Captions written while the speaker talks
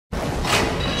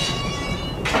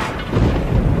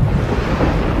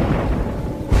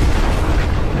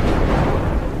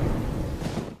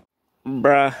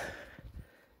Bruh.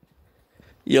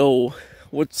 Yo,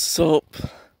 what's up?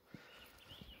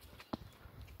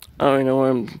 I don't know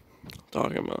what I'm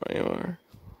talking about anymore.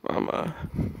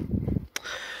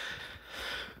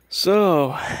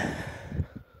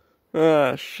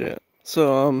 Shit.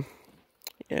 So,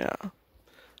 yeah.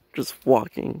 Just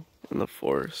walking in the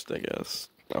forest, I guess.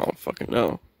 I don't fucking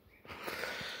know.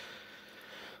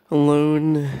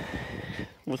 Alone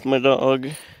with my dog,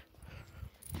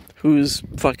 who's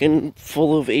fucking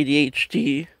full of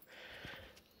ADHD.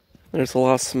 There's a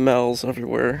lot of smells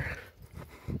everywhere.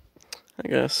 I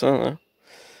guess, I don't know.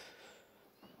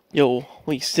 Yo,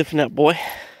 what you sniffing at, boy?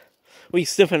 What you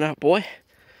sniffing at, boy?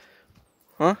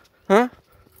 Huh?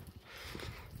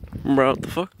 Bro, what the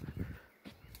fuck?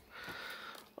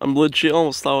 I'm legit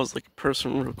almost thought I was like a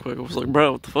person real quick. I was like,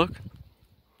 bro, what the fuck?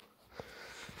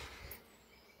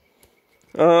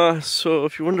 So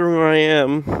if you're wondering where I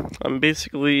am, I'm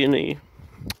basically in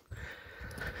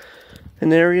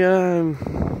an area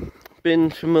I've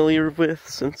been familiar with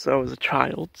since I was a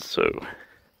child, so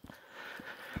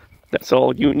that's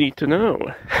all you need to know.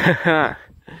 And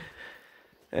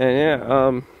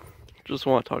yeah, just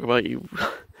want to talk about you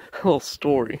a little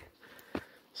story.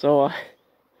 So, I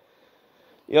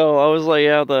was like,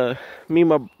 yeah, me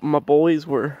and my boys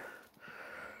were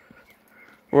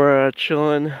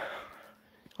chilling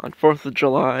on 4th of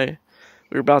July.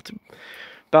 We were about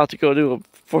to go to a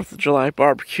 4th of July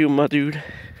barbecue, my dude.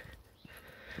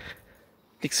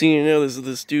 Next thing you know,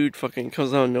 this dude fucking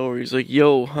comes out of nowhere. He's like,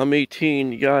 yo, I'm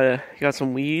 18, you got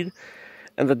some weed?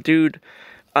 And the dude,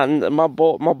 and my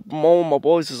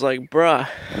boys is like, bruh,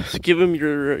 just give him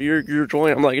your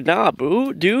joint. I'm like, nah,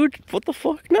 boo, dude, what the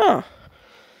fuck, nah.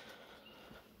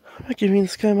 I'm not giving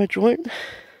this guy my joint.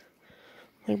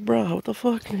 Like, bruh, what the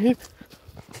fuck, dude?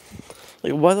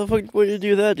 Like, why the fuck would you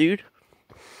do that, dude?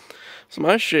 It's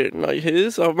my shit, not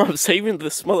his. I'm saving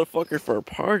this motherfucker for the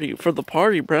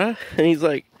party, bruh. And he's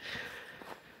like,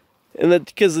 and that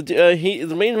because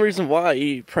the main reason why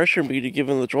he pressured me to give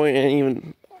him the joint and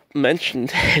even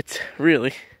mentioned it,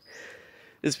 really,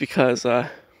 is because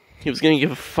he was gonna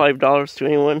give $5 to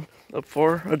anyone up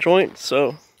for a joint.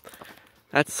 So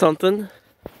that's something.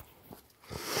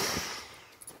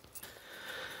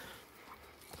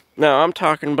 Now, I'm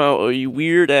talking about a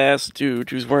weird-ass dude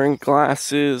who's wearing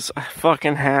glasses, a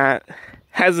fucking hat,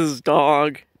 has his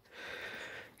dog.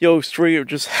 Yo, straight up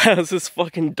just has this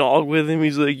fucking dog with him.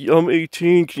 He's like, I'm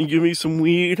 18, can you give me some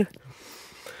weed?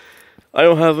 I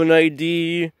don't have an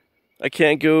ID. I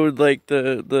can't go to, like,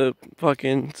 the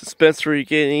fucking dispensary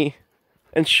get any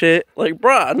and shit. Like,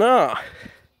 bruh, nah.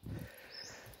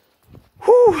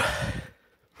 Whew.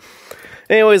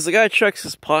 Anyways, the guy checks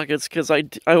his pockets because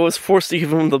I was forced to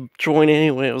give him the joint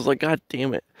anyway. I was like, God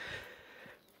damn it.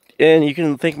 And you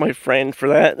can thank my friend for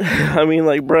that. I mean,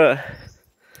 like, bruh.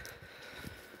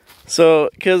 So,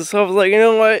 because I was like, you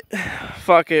know what?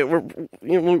 Fuck it.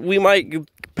 We might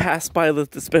pass by the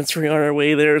dispensary on our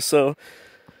way there, so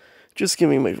just give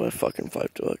me my fucking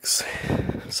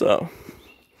 $5. So,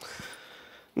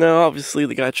 now obviously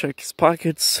the guy checked his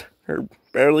pockets, or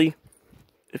barely.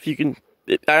 If you can...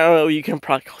 I don't know, you can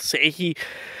probably say he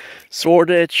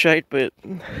sorta checked, but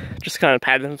just kind of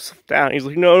patted himself down. He's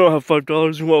like, no, I don't have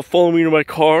 $5. You want to follow me to my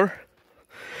car?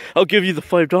 I'll give you the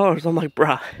 $5. I'm like,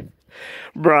 bruh.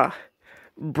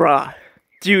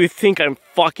 Do you think I'm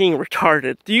fucking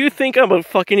retarded? Do you think I'm a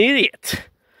fucking idiot?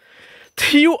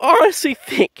 Do you honestly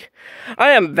think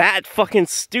I am that fucking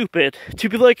stupid to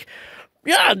be like,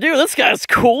 yeah, dude, this guy's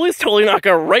cool. He's totally not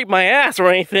gonna rape my ass or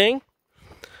anything.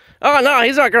 Oh, no,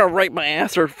 he's not gonna rape my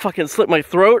ass or fucking slit my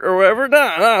throat or whatever.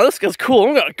 No, this guy's cool.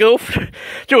 I'm gonna go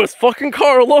to his fucking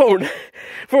car alone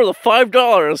for the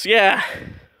 $5, yeah.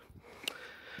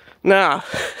 Nah.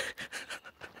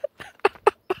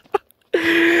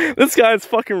 This guy's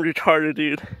fucking retarded,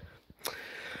 dude.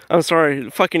 I'm sorry,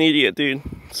 fucking idiot, dude.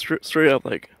 Straight up,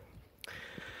 like,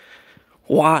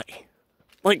 why?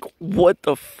 Like, what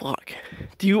the fuck?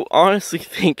 Do you honestly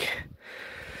think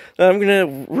I'm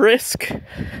gonna risk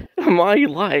my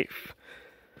life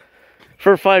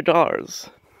for $5?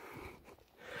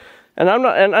 And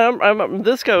I'm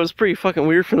this guy was pretty fucking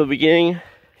weird from the beginning.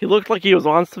 He looked like he was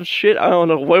on some shit. I don't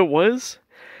know what it was.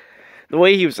 The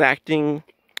way he was acting,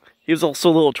 he was also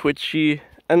a little twitchy,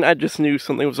 and I just knew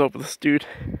something was up with this dude.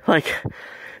 Like,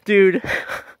 dude,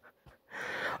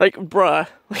 like, bruh,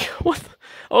 like, what?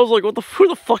 I was like, who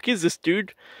the fuck is this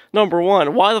dude? Number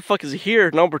one, why the fuck is he here?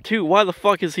 Number two, why the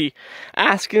fuck is he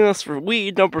asking us for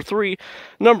weed? Number three,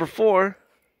 number four,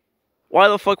 why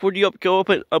the fuck would you go up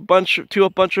a bunch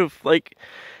of, like,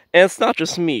 and it's not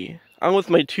just me. I'm with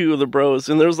my two other bros,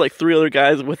 and there's like 3 other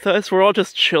guys with us. We're all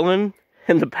just chilling,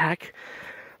 in the back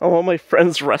of one of my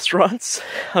friend's restaurant.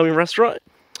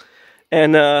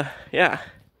 And, yeah.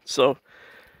 So,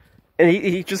 and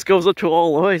he just goes up to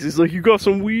all the boys. He's like, you got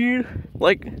some weed?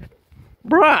 Like,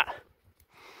 bruh.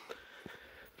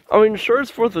 I mean, sure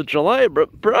it's 4th of July,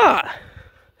 but bruh.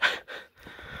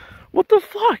 What the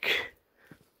fuck?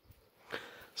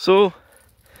 So,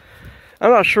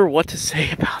 I'm not sure what to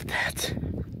say about that.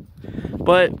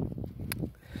 But,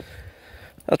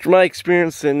 after my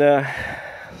experience in,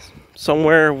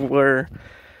 somewhere where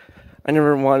I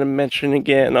never want to mention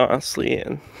again, honestly,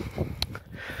 and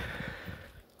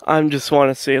I just want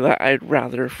to say that I'd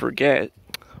rather forget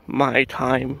my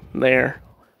time there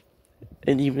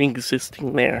and even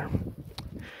existing there.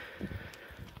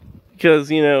 Because,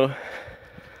 you know,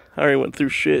 I already went through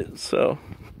shit, so.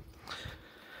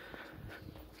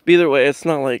 But either way, it's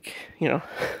not like, you know,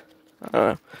 I don't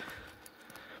know.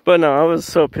 But no, I was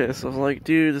so pissed. I was like,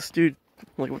 dude, this dude,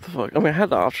 like, what the fuck? I mean, I had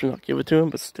the option to give it to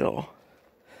him, but still.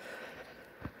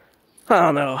 I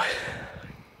don't know.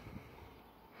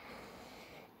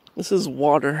 This is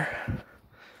water.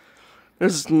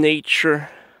 This is nature.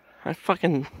 I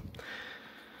fucking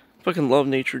love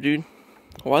nature, dude.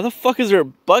 Why the fuck is there a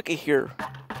bucket here?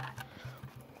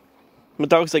 My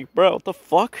dog's like, bro, what the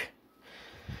fuck?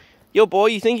 Yo, boy,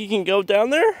 you think you can go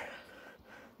down there?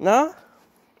 Nah?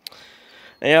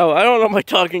 Yeah, I don't know if my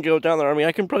dog can go down there. I mean,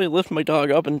 I can probably lift my dog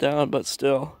up and down, but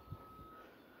still.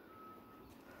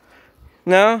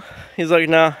 No? He's like,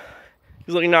 nah.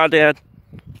 He's like, nah, Dad.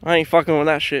 I ain't fucking with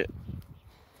that shit.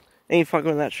 Ain't fucking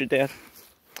with that shit, Dad.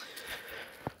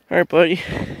 Alright, buddy.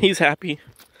 He's happy.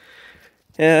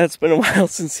 Yeah, it's been a while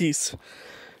since he's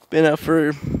been out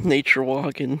for nature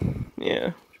walking.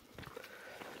 Yeah.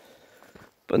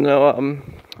 But no,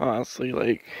 honestly,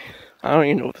 like, I don't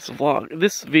even know what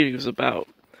this video is about.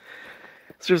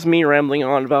 It's just me rambling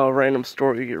on about a random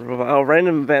story, about a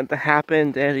random event that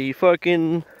happened at a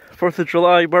fucking 4th of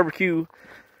July barbecue.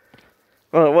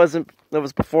 Well, it wasn't, that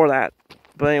was before that.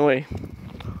 But anyway,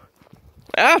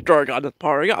 after I got to the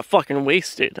party, I got fucking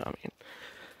wasted. I mean,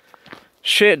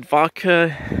 shit,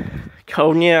 vodka,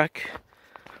 cognac,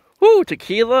 woo,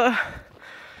 tequila,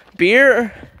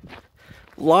 beer,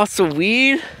 lots of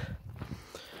weed.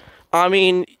 I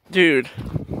mean, dude,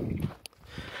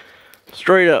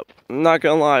 straight up, I'm not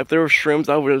gonna lie, if there were shrooms,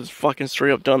 I would have fucking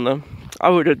straight up done them. I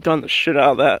would have done the shit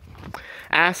out of that.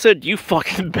 Acid, you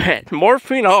fucking bet.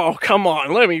 Morphine, oh, come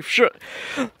on, let me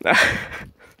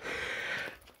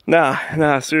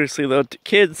Nah, seriously though,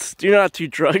 kids, do not do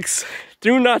drugs.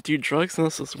 Do not do drugs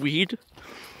unless it's weed.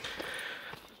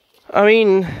 I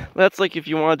mean, that's like if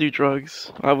you want to do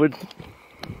drugs, I would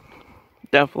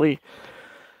definitely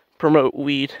promote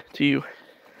weed to you.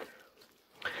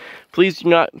 Please do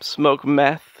not smoke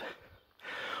meth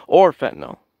or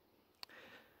fentanyl.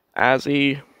 As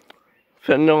a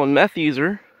fentanyl and meth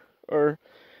user, or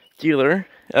dealer,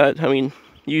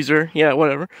 user, yeah,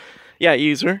 whatever. Yeah,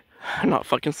 user. I'm not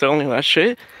fucking selling that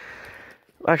shit.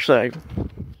 Actually,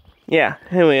 yeah,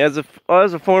 anyway, as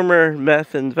a former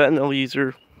meth and fentanyl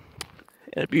user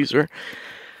and abuser,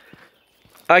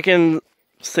 I can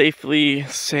safely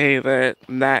say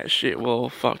that shit will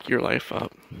fuck your life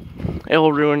up. It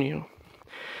will ruin you.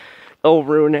 It'll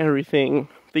ruin everything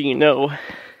that you know.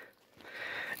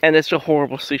 And it's a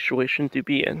horrible situation to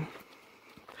be in.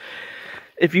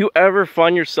 If you ever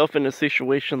find yourself in a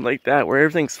situation like that, where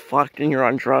everything's fucked and you're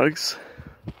on drugs,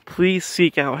 please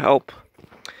seek out help.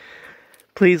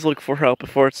 Please look for help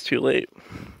before it's too late.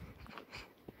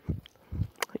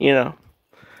 You know,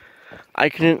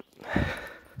 I'm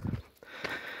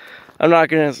not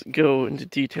gonna go into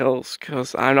details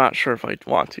because I'm not sure if I'd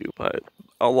want to, but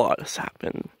a lot has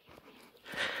happened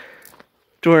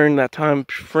during that time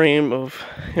frame of,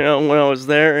 you know, when I was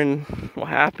there and what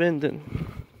happened, and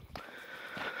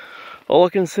all I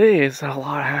can say is that a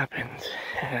lot happened,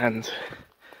 and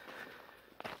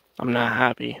I'm not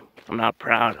happy. I'm not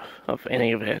proud of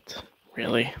any of it,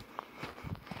 really.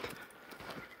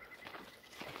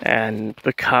 And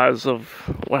because of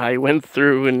what I went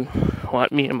through and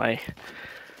what me and my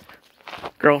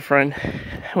girlfriend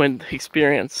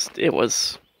experienced, it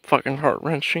was fucking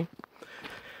heart-wrenching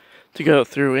to go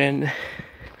through, and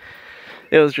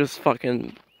it was just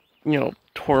fucking, you know,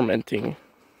 tormenting.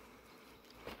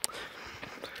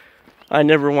 I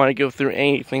never want to go through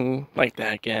anything like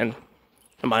that again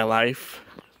in my life.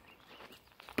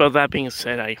 But that being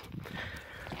said,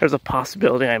 there's a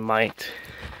possibility I might.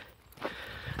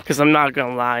 Because I'm not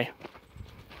gonna lie,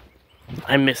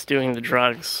 I miss doing the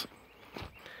drugs.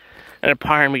 And a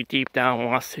part of me deep down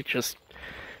wants to just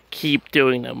keep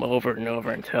doing them over and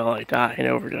over until I die and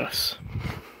overdose.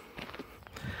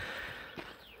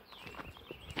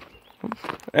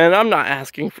 And I'm not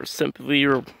asking for sympathy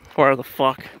or whatever the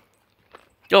fuck.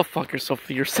 Go fuck yourself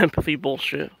with your sympathy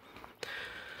bullshit.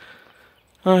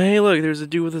 Oh, hey, look, there's a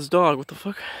dude with his dog. What the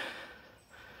fuck?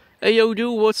 Hey, yo,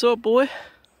 dude, what's up, boy?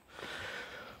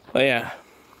 But yeah.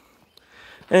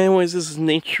 Anyways, this is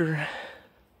nature.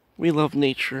 We love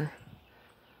nature.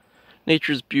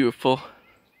 Nature's beautiful.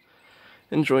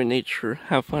 Enjoy nature.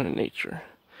 Have fun in nature.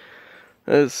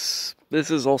 This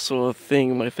is also a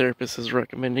thing my therapist is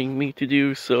recommending me to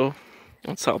do, so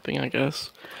it's helping, I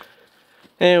guess.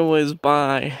 Anyways,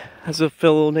 bye. As a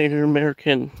fellow Native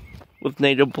American with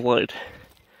native blood,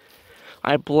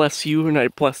 I bless you and I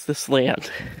bless this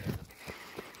land.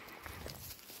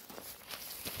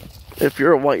 If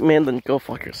you're a white man, then go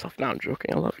fuck yourself. No, I'm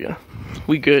joking. I love you.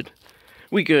 We good.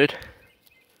 We good.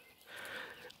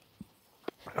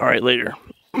 Alright, later.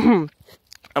 I'm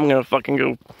gonna fucking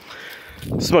go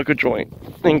smoke a joint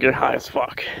and get high as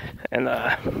fuck. And,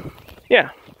 yeah.